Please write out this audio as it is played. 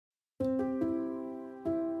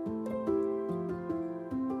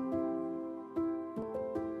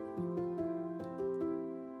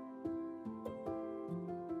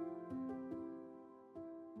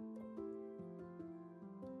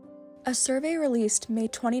A survey released May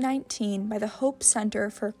 2019 by the Hope Center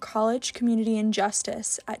for College Community and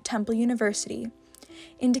Justice at Temple University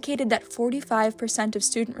indicated that 45% of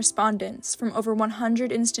student respondents from over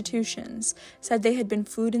 100 institutions said they had been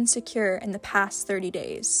food insecure in the past 30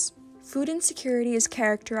 days. Food insecurity is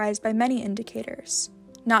characterized by many indicators: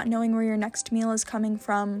 not knowing where your next meal is coming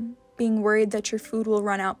from, being worried that your food will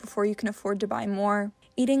run out before you can afford to buy more,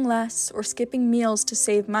 eating less or skipping meals to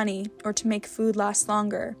save money or to make food last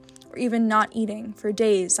longer, or even not eating for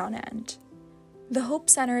days on end. The Hope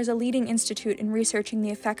Center is a leading institute in researching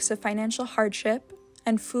the effects of financial hardship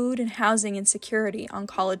and food and housing insecurity on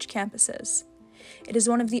college campuses. It is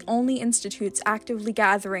one of the only institutes actively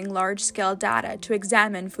gathering large-scale data to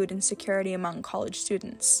examine food insecurity among college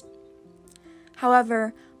students.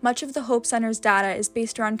 However, much of the Hope Center's data is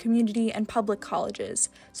based around community and public colleges,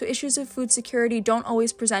 so issues of food security don't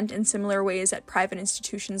always present in similar ways at private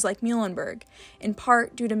institutions like Muhlenberg, in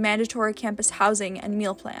part due to mandatory campus housing and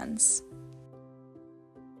meal plans.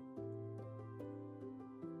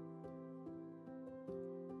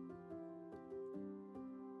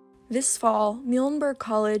 This fall, Muhlenberg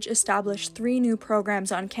College established 3 new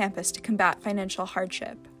programs on campus to combat financial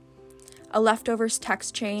hardship: a leftovers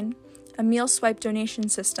text chain, a meal swipe donation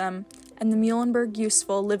system, and the Muhlenberg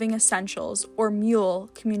Useful Living Essentials, or MULE,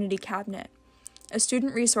 Community Cabinet, a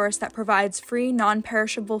student resource that provides free,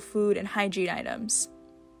 non-perishable food and hygiene items.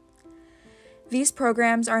 These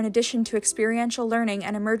programs are in addition to experiential learning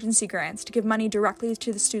and emergency grants to give money directly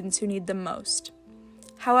to the students who need them most.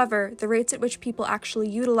 However, the rates at which people actually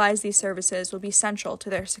utilize these services will be central to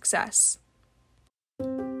their success.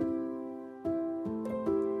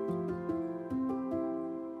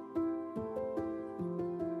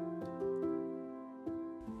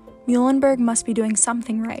 Muhlenberg must be doing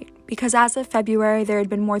something right, because as of February there had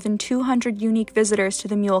been more than 200 unique visitors to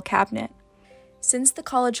the Mule Cabinet. Since the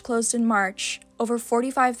college closed in March, over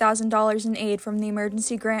 $45,000 in aid from the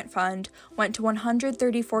Emergency Grant Fund went to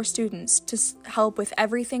 134 students to help with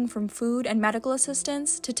everything from food and medical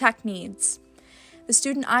assistance to tech needs. The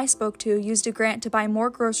student I spoke to used a grant to buy more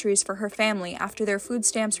groceries for her family after their food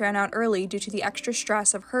stamps ran out early due to the extra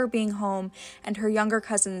stress of her being home and her younger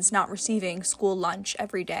cousins not receiving school lunch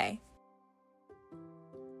every day.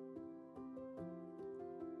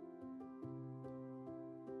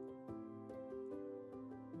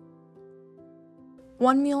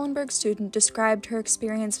 One Muhlenberg student described her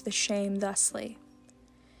experience with shame thusly.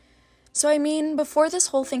 So before this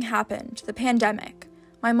whole thing happened, the pandemic,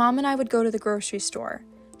 my mom and I would go to the grocery store.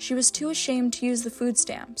 She was too ashamed to use the food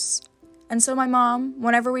stamps. And so my mom,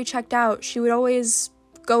 whenever we checked out, she would always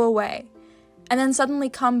go away, and then suddenly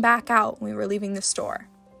come back out when we were leaving the store.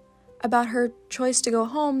 About her choice to go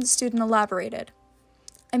home, the student elaborated.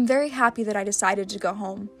 I'm very happy that I decided to go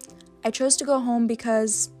home. I chose to go home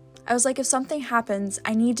because I was like, if something happens,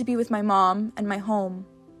 I need to be with my mom and my home.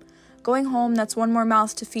 Going home, that's one more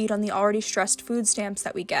mouth to feed on the already stressed food stamps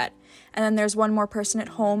that we get, and then there's one more person at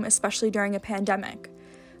home, especially during a pandemic.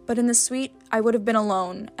 But in the suite, I would have been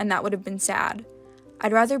alone, and that would have been sad.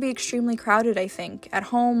 I'd rather be extremely crowded, I think, at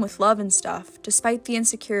home with love and stuff, despite the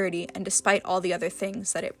insecurity and despite all the other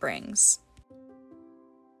things that it brings.